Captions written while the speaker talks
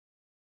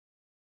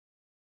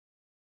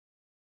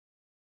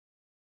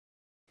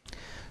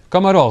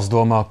Kamēr valsts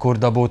domā, kur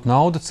dabūt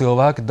naudu,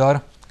 cilvēki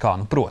dara, kā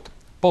nu prot.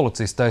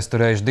 Policisti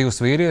aizturējuši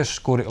divus vīriešus,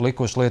 kuri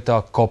likuši lietā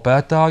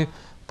kopētāju,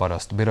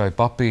 parastu biroja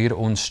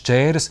papīru un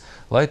šķēres,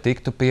 lai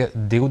tiktu pie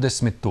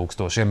 20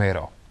 000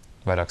 eiro.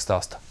 Vairāk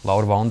stāsta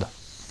Laura Vonda.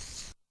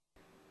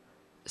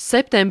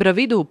 Septembra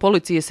vidū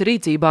policijas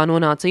rīcībā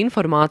nonāca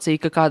informācija,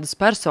 ka kādas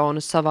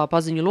personas savā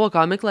paziņu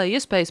lokā meklē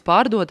iespējas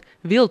pārdot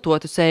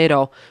viltotus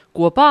eiro,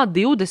 kopā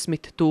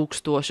 20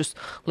 000.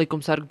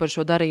 Likumsargi par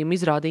šo darījumu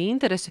izrādīja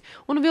interesi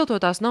un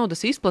viltotās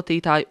naudas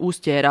izplatītāji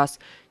uzķērās.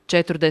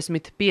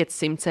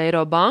 40–500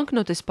 eiro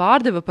banknotes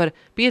pārdeva par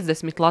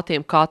 50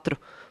 latiem katru.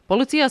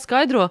 Policijā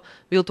skaidro,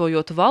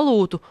 viltojot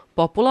valūtu,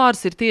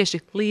 populārs ir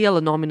tieši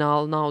liela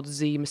nomināla naudas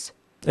zīmes.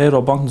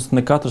 Eiro banknotes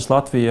ne katrs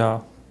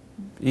Latvijā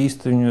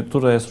īsti viņu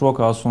turēs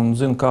rokās un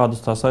zina,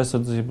 kādas tās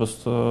aizsardzības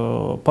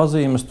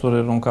pazīmes tur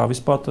ir un kā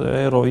vispār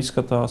eiro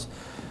izskatās.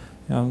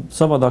 Jā,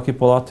 savādāk ir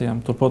pa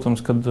Latvijām. Tur,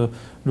 protams, kad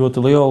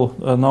ļoti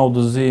liela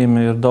naudas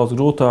zīme ir daudz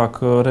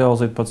grūtāk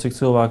realizēt, pat cik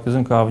cilvēki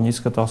zina, kā viņi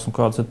izskatās un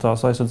kādas ir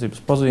tās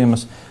aizsardzības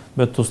pazīmes,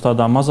 bet uz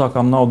tādām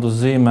mazākām naudas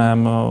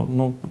zīmēm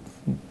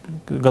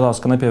gadās,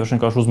 ka nepievērš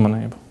vienkārši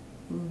uzmanību.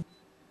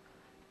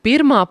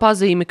 Pirmā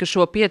pazīme, ka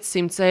šo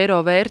 500 eiro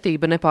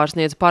vērtība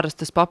nepārsniedz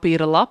parastas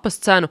papīra lapas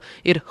cenu,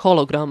 ir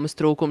hologrammas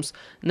trūkums.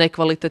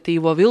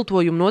 Nekvalitatīvo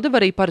viltojumu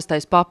nodeva arī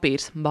parastais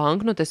papīrs.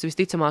 Banknotes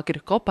visticamāk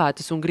ir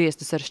kopētas un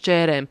grieztas ar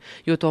šķērēm,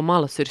 jo to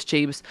malas ir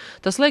šķības.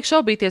 Tas liek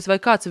šaubīties, vai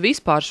kāds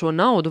vispār šo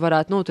naudu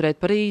varētu noturēt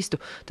par īstu,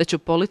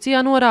 taču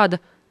policijā norāda,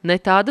 ne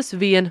tādas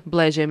vien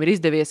blēžiem ir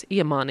izdevies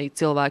iemānīt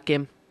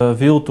cilvēkiem.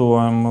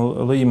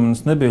 Viltojuma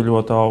līmenis nebija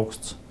ļoti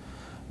augsts.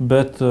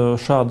 Bet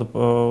šāda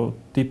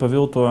tipa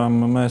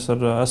viltojuma mēs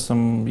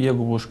esam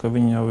ieguvuši, ka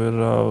viņi jau ir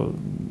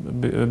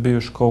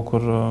bijuši kaut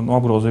kur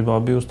apgrozībā,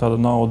 bijusi tāda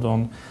nauda.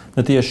 Un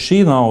ne tieši šī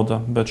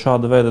nauda, bet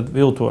šāda veida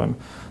viltojumi.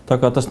 Tā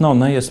kā tas nav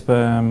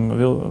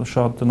neiespējami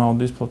šādu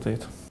naudu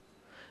izplatīt.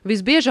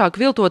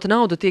 Visbiežāk viltota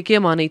nauda tiek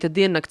iemānīta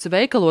diennakts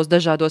veikalos,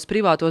 dažādos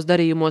privātos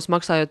darījumos,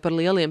 maksājot par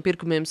lieliem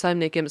pirkumiem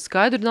saimniekiem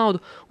skaidru naudu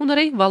un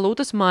arī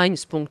valūtas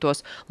maiņas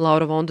punktos.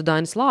 Laura Vonda,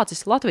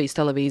 Latvijas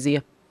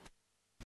televīzija.